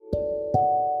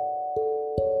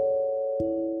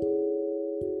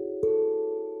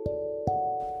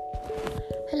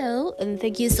Hello, and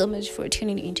thank you so much for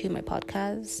tuning into my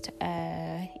podcast.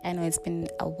 I know it's been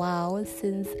a while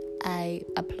since I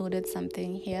uploaded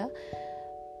something here,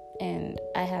 and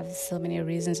I have so many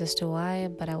reasons as to why,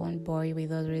 but I won't bore you with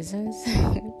those reasons.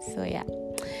 So, yeah.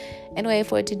 Anyway,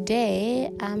 for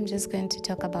today, I'm just going to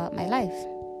talk about my life.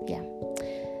 Yeah.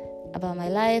 About my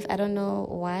life. I don't know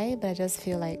why, but I just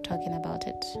feel like talking about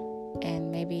it.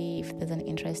 And maybe if there's an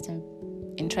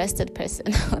interested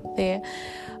person out there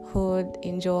who would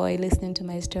enjoy listening to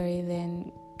my story, then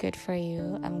good for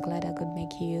you. I'm glad I could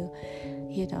make you,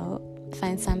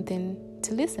 find something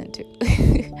to listen to.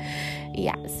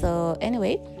 Yeah, so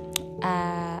anyway,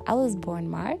 I was born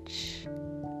March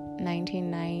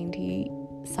 1990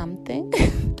 something.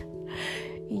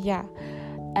 Yeah.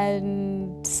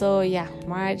 And so,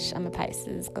 March, I'm a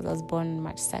Pisces because I was born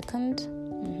March 2nd.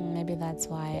 Maybe that's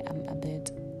why I'm a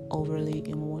bit overly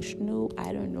emotional.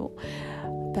 I don't know.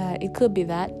 But it could be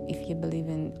that if you believe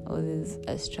in all this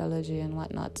astrology and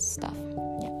whatnot stuff.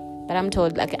 Yeah. But I'm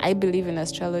told, I believe in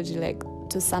astrology,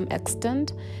 to some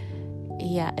extent.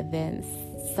 Yeah, then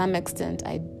some extent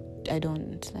I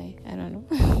don't. I don't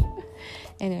know.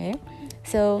 Anyway,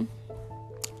 so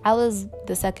I was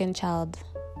the second child.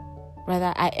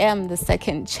 Rather, I am the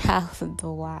second child.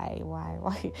 Why?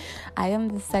 I am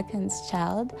the second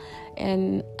child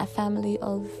in a family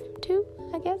of two,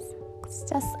 I guess. It's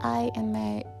just I and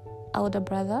my older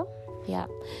brother. Yeah.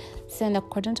 So, and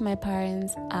according to my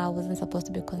parents, I wasn't supposed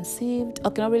to be conceived.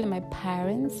 Okay, not really my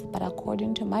parents, but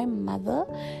according to my mother,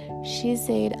 she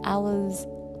said I was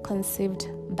conceived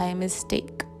by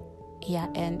mistake. Yeah,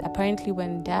 and apparently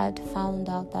when Dad found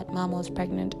out that Mom was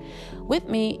pregnant with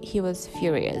me, he was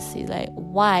furious. He's like,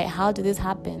 why? How did this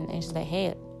happen? And she's like,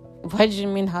 hey, what do you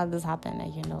mean how did this happen?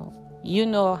 You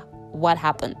know what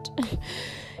happened.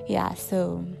 Yeah,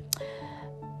 so,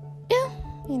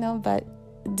 but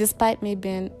despite me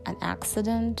being an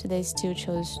accident, they still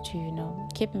chose to,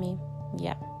 keep me.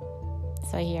 Yeah,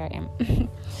 so here I am.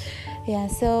 Yeah,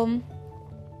 so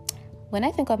when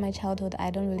I think of my childhood,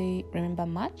 I don't really remember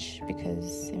much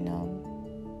because,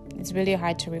 it's really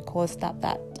hard to recall stuff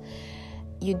that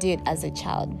you did as a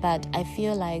child. But I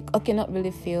feel I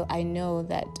know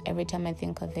that every time I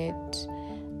think of it,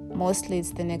 mostly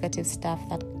it's the negative stuff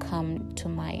that come to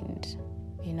mind,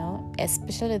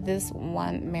 especially this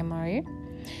one memory.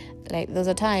 There was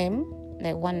a time,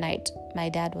 one night, my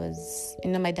dad,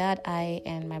 I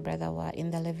and my brother were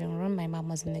in the living room. My mom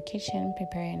was in the kitchen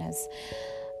preparing us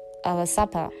our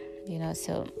supper,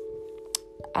 so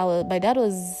my dad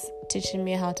was teaching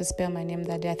me how to spell my name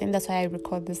that day. I think that's why I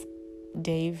record this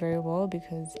day very well,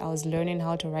 because I was learning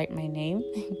how to write my name.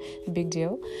 Big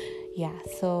deal. Yeah,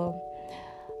 so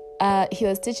he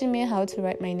was teaching me how to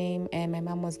write my name, and my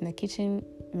mom was in the kitchen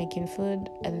making food,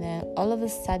 and then all of a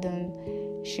sudden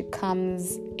she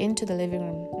comes into the living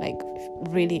room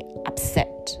really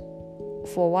upset.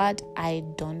 For what, I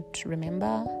don't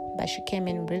remember, but she came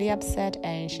in really upset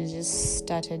and she just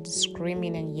started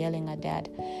screaming and yelling at Dad.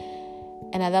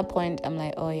 And at that point, I'm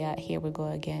like, oh yeah, here we go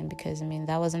again, because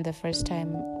that wasn't the first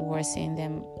time we were seeing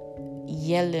them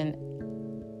yelling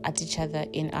at each other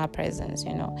in our presence,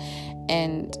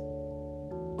 And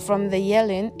from the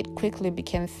yelling, it quickly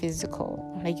became physical.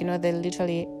 They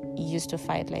literally used to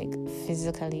fight,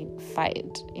 physically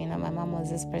fight. My mom was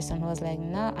this person who was like,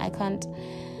 no, I can't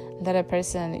let a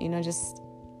person, just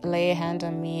lay a hand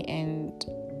on me and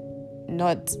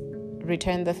not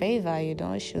return the favor.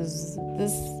 She was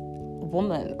this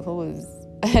woman who was,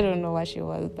 I don't know what she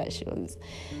was, but she was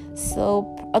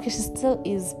she still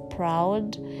is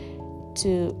proud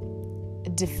to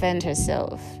defend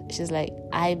herself. She's like,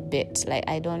 I bit.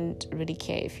 I don't really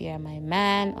care if you're my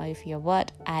man or if you're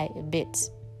what, I bit.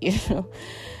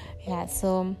 Yeah,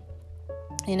 so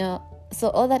so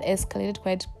all that escalated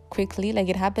quite quickly.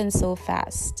 It happened so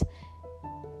fast,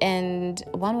 and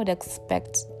one would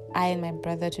expect I and my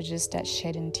brother to just start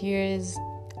shedding tears,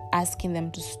 asking them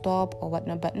to stop or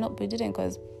whatnot, but no, we didn't,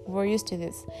 because we're used to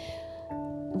this.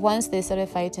 Once they started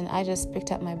fighting, I just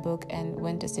picked up my book and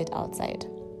went to sit outside.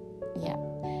 Yeah,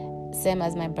 same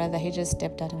as my brother. He just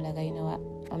stepped out and was like, you know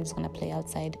what, I'm just gonna play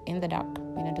outside in the dark.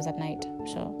 It was at night.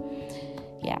 So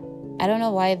yeah, I don't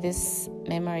know why this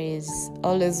memory is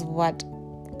always what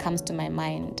comes to my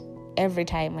mind every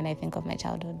time when I think of my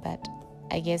childhood, but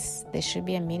I guess there should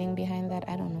be a meaning behind that.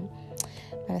 I don't know.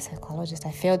 I'm not a psychologist.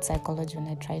 I failed psychology when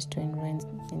I tried to enroll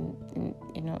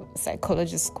in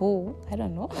psychology school. I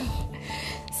don't know.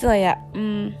 So yeah,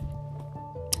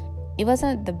 it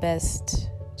wasn't the best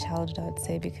childhood, I would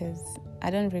say, because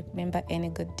I don't remember any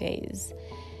good days.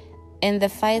 And the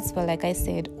fights were, like I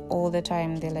said, all the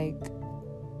time.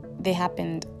 they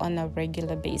happened on a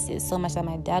regular basis, so much that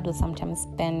my dad would sometimes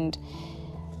spend,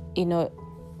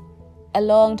 a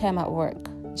long time at work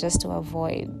just to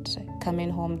avoid coming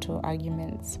home to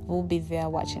arguments. We'll be there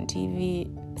watching TV,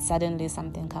 suddenly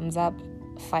something comes up,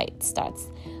 fight starts.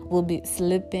 We'll be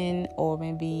sleeping, or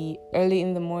maybe early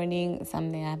in the morning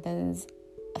something happens,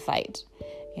 a fight,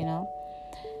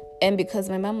 And because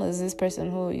my mom was this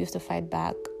person who used to fight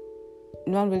back,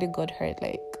 no one really got hurt,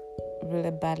 like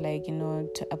really bad, like,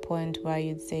 to a point where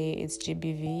you'd say it's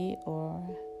GBV or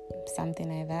something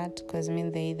like that. Because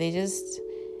they just,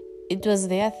 it was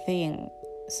their thing.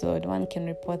 So no one can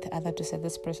report the other to say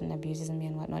this person abuses me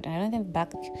and whatnot. And I don't think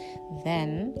back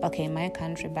then, in my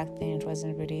country back then, it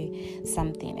wasn't really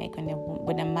something. Like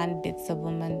when a man beats a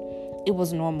woman, it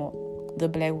was normal. They'll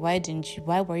be like, why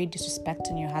were you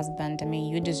disrespecting your husband?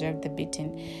 You deserve the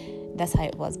beating. That's how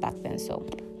it was back then. So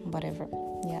whatever.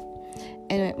 Yeah.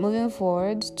 Anyway, moving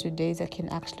forward to days I can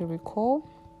actually recall.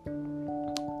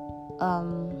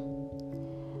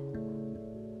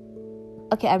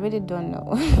 I really don't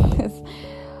know.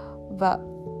 But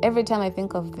every time I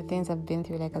think of the things I've been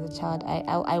through, like as a child,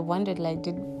 I wondered, like,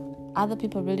 did other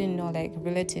people really know, like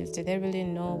relatives, did they really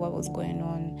know what was going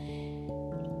on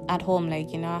at home,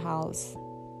 like in our house?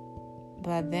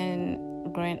 But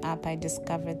then growing up, I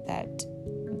discovered that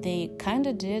they kind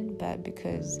of did, but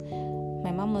because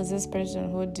my mom was this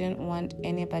person who didn't want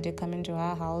anybody coming to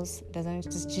her house.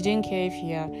 She didn't care if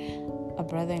you're a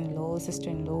brother-in-law,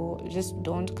 sister-in-law. Just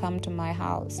don't come to my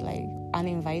house, like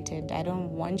uninvited. I don't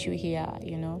want you here,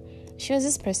 She was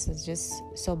this person, just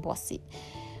so bossy.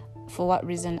 For what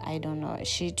reason, I don't know.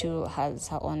 She too has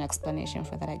her own explanation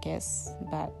for that, I guess.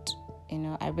 But,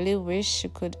 I really wish she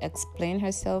could explain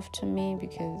herself to me,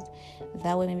 because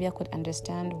that way maybe I could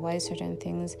understand why certain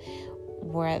things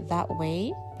were that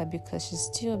way. But because she's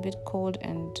still a bit cold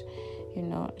and,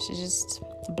 she just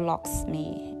blocks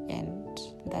me, and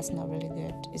that's not really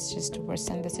good. It's just to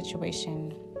worsen the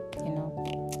situation,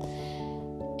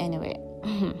 Anyway,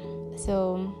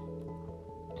 so,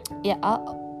 yeah,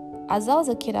 as I was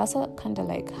a kid, I also kind of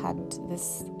like had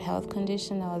this health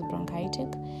condition. I was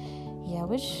bronchitic,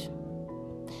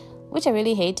 which I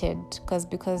really hated, because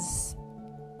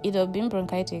being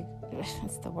bronchitic,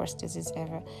 it's the worst disease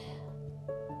ever.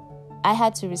 I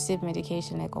had to receive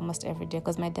medication like almost every day,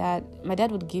 because my dad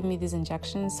would give me these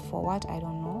injections for what, I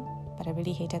don't know, but I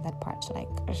really hated that part. Like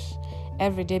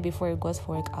every day before he goes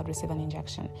for work, I'd receive an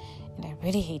injection, and I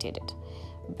really hated it.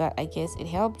 But I guess it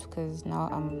helped, because now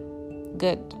I'm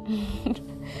good.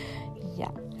 Yeah.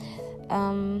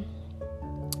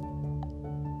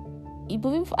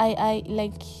 I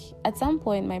like at some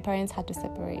point my parents had to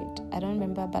separate. I don't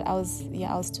remember, but I was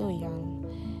still young.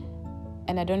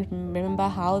 And I don't remember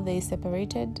how they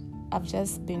separated. I've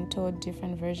just been told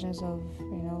different versions of,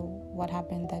 what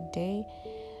happened that day.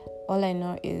 All I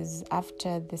know is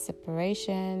after the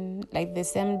separation, like the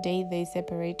same day they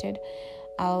separated,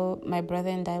 my brother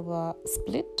and I were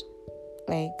split,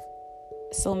 like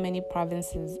so many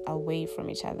provinces away from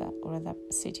each other, or other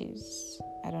cities.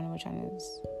 I don't know which one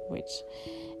is which.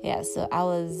 Yeah, so I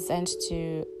was sent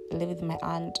to live with my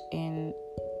aunt in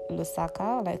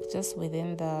Lusaka, like just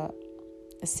within the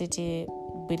city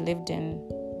we lived in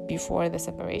before the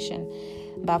separation.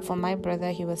 But for my brother,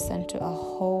 he was sent to a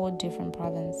whole different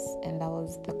province, and that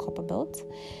was the Copperbelt,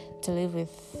 to live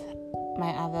with my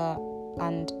other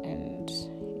aunt, and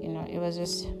it was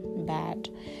just bad.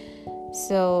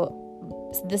 So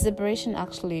the separation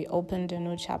actually opened a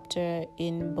new chapter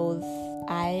in both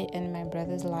I and my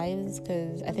brother's lives,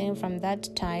 because I think from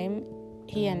that time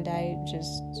he and I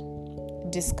just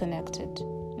disconnected.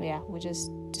 Yeah, we just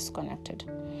disconnected.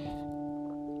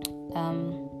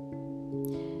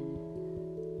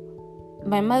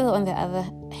 My mother, on the other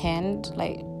hand,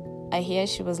 like, I hear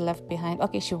she was left behind.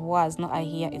 Okay, she was, not I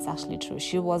hear, it's actually true.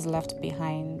 She was left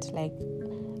behind. Like,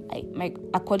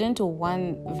 according to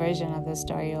one version of the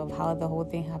story of how the whole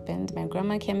thing happened, my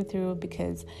grandma came through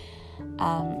because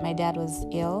my dad was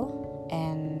ill,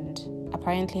 and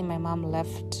apparently my mom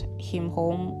left him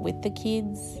home with the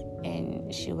kids,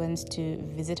 and she went to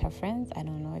visit her friends. I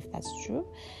don't know if that's true.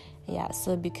 Yeah,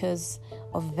 so because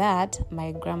of that,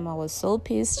 my grandma was so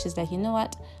pissed. She's like, you know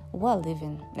what? We're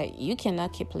living. Like, you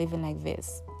cannot keep living like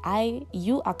this.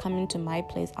 You are coming to my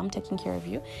place. I'm taking care of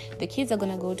you. The kids are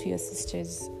going to go to your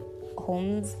sister's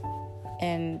homes,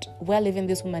 and we're leaving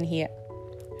this woman here.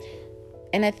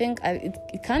 And I think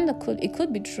it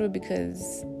could be true,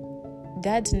 because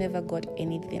dad never got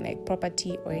anything, like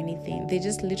property or anything. They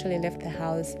just literally left the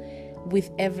house with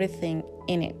everything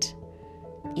in it.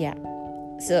 Yeah.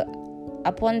 So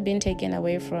upon being taken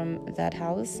away from that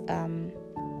house,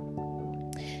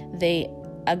 they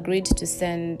agreed to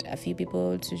send a few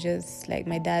people to just, like,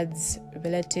 my dad's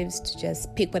relatives to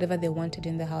just pick whatever they wanted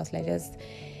in the house, like just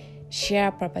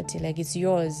share property, like it's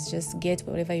yours, just get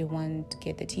whatever you want,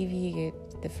 get the TV,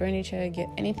 get the furniture, get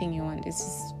anything you want, it's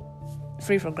just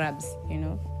free for grabs,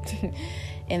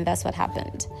 and that's what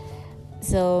happened.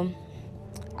 So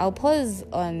I'll pause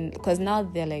on, because now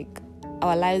they're like,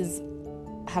 our lives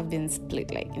have been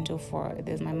split like into 4.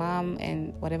 There's my mom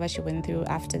and whatever she went through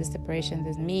after the separation,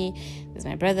 there's me, there's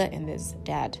my brother, and there's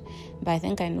dad. But I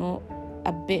think I know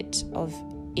a bit of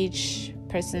each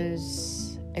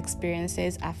person's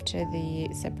experiences after the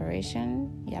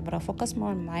separation. Yeah, but I'll focus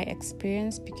more on my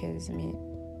experience because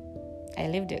I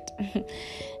lived it.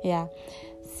 Yeah.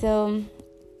 So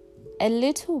a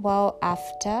little while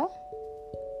after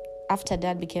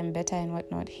dad became better and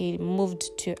whatnot, he moved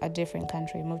to a different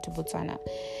country, moved to Botswana.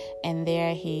 And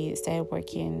there he started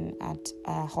working at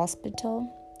a hospital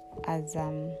as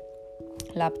a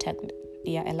lab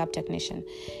technician.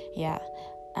 Yeah.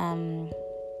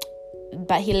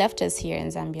 But he left us here in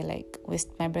Zambia, like with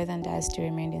my brother and dad still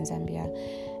remained in Zambia.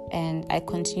 And I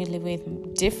continued living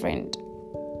with different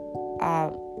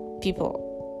people.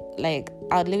 Like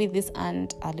I'd live with this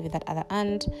aunt, I'd live with that other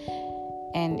aunt.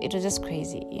 And it was just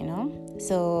crazy,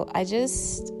 So I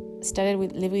just started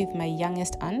with living with my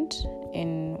youngest aunt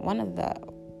in one of the,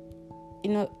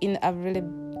 in a really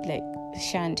like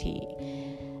shanty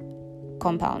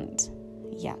compound.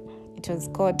 Yeah, it was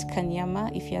called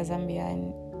Kanyama. If you're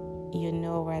Zambian, you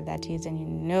know where that is, and you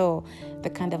know the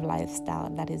kind of lifestyle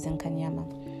that is in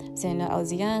Kanyama. So I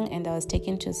was young and I was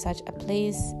taken to such a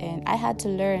place, and I had to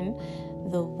learn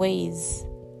the ways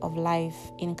of life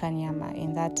in Kanyama,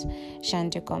 in that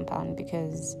shanty compound,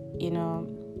 because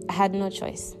I had no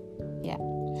choice. Yeah,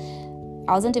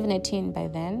 I wasn't even 18 by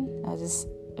then. I was just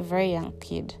a very young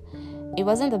kid. It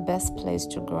wasn't the best place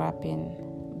to grow up in,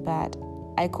 but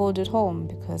I called it home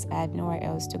because I had nowhere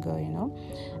else to go.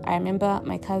 I remember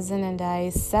my cousin and I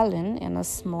selling in a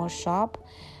small shop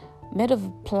made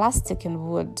of plastic and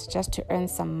wood just to earn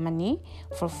some money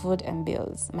for food and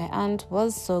bills. My aunt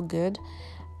was so good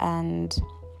and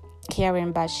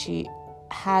caring, but she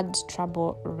had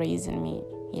trouble raising me.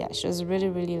 Yeah, she was really,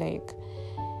 really like,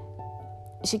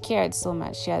 she cared so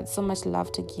much. She had so much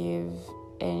love to give,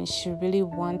 and she really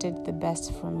wanted the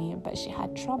best for me, but she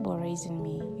had trouble raising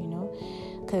me,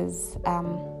 because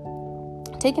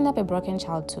taking up a broken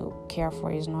child to care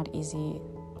for is not easy,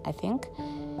 I think.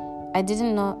 I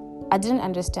didn't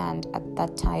understand at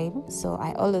that time, so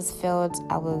I always felt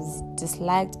I was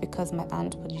disliked because my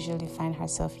aunt would usually find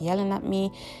herself yelling at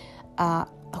me,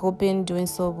 hoping doing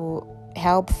so will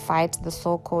help fight the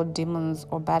so-called demons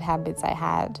or bad habits I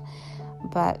had.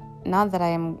 But now that I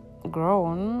am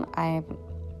grown, I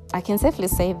can safely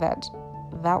say that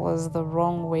was the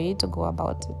wrong way to go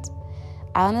about it.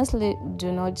 I honestly do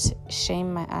not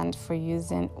shame my aunt for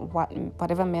using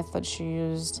whatever method she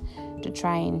used to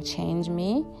try and change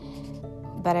me.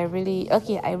 But I really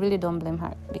don't blame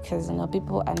her, because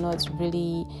people are not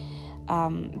really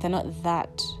they're not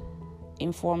that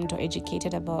informed or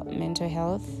educated about mental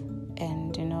health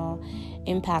and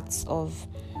impacts of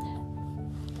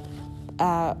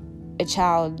a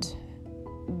child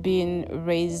being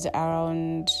raised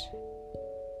around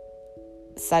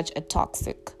such a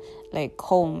toxic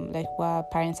home, where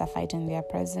parents are fighting their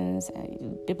presence.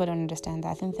 People don't understand that.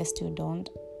 I think they still don't.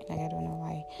 I don't know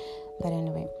why, but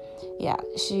anyway, yeah.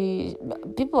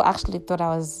 People actually thought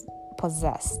I was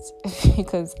possessed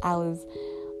because I was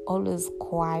always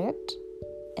quiet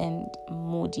and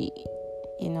moody.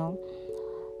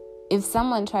 If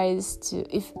someone tries to,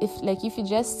 if you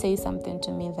just say something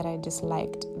to me that I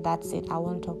disliked, that's it. I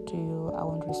won't talk to you. I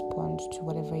won't respond to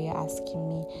whatever you're asking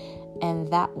me. And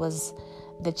that was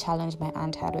the challenge my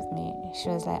aunt had with me. She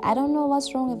was like, I don't know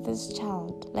what's wrong with this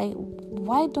child.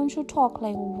 Why don't you talk? Why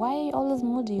are you always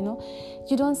moody?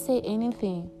 You don't say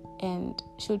anything. And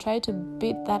she'll try to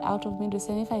beat that out of me, to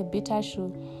say if I beat her,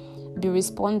 she'll be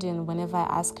responding whenever I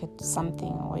ask her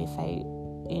something, or if I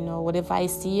whatever I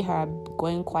see her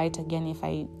going quiet again, if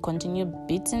I continue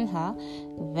beating her,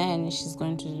 then she's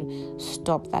going to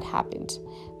stop that habit.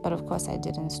 But of course I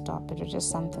didn't stop. It was just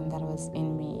something that was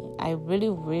in me. I really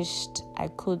wished I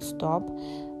could stop,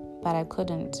 but I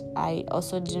couldn't. I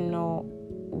also didn't know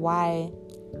why.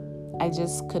 I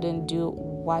just couldn't do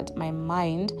what my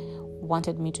mind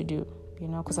wanted me to do,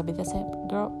 because I'd be there saying,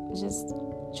 girl, just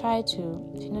try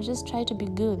to be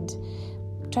good.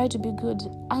 Try to be good.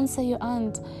 Answer your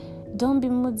aunt. Don't be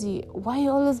moody. Why are you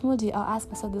always moody? I'll ask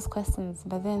myself these questions.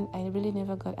 But then I really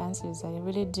never got answers. I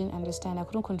really didn't understand. I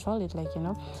couldn't control it,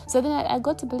 So then I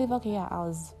got to believe, okay, yeah,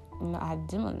 I had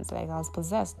demons. I was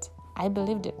possessed. I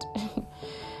believed it.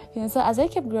 So as I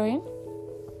kept growing,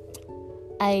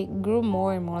 I grew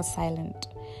more and more silent,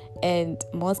 and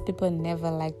most people never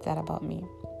liked that about me.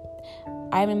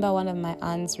 I remember one of my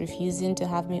aunts refusing to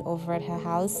have me over at her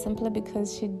house simply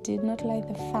because she did not like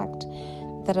the fact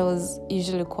that I was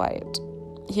usually quiet.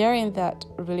 Hearing that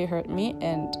really hurt me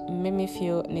and made me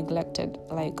feel neglected,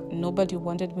 like nobody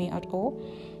wanted me at all.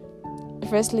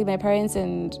 Firstly, my parents,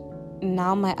 and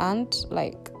now my aunt,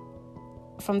 like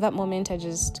from that moment I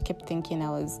just kept thinking I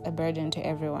was a burden to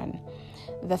everyone.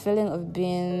 The feeling of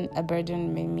being a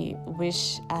burden made me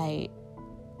wish I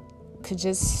could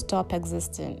just stop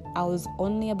existing. I was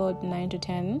only about 9 to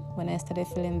 10 when I started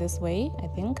feeling this way, I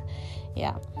think.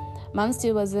 Yeah. Mom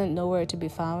still wasn't nowhere to be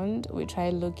found. We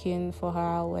tried looking for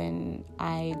her when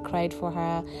I cried for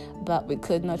her, but we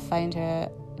could not find her.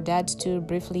 Dad too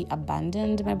briefly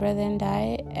abandoned my brother and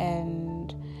I,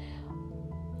 and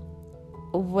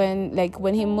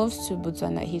when he moved to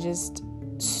Botswana, he just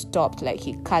stopped. Like,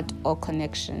 he cut all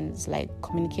connections, like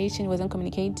communication. He wasn't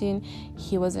communicating.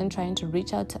 He wasn't trying to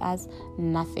reach out to us.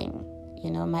 Nothing.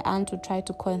 My aunt would try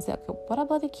to call and say, okay, what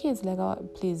about the kids? Like, oh,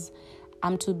 please,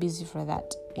 I'm too busy for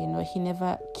that. He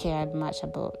never cared much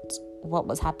about what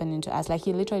was happening to us. Like,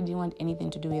 he literally didn't want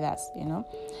anything to do with us,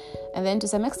 And then to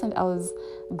some extent, I was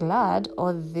glad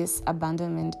all this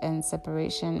abandonment and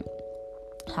separation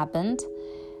happened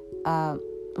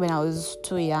when I was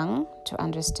too young to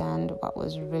understand what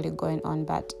was really going on.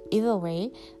 But either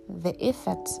way, the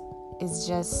effect is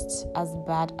just as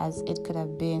bad as it could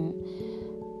have been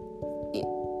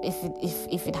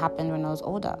if it happened when I was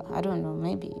older. I don't know,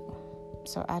 maybe.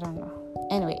 So I don't know.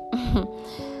 Anyway,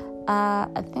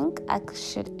 I think I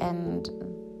should end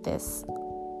this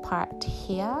part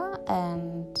here,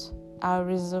 and I'll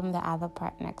resume the other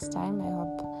part next time. I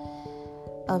hope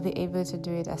I'll be able to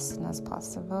do it as soon as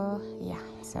possible. Yeah,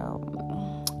 so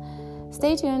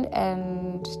stay tuned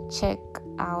and check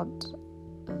out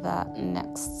the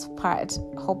next part,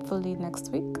 hopefully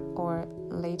next week or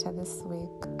later this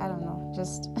week. I don't know,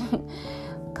 just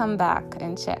come back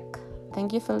and check.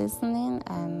 Thank you for listening,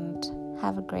 and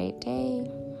have a great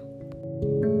day.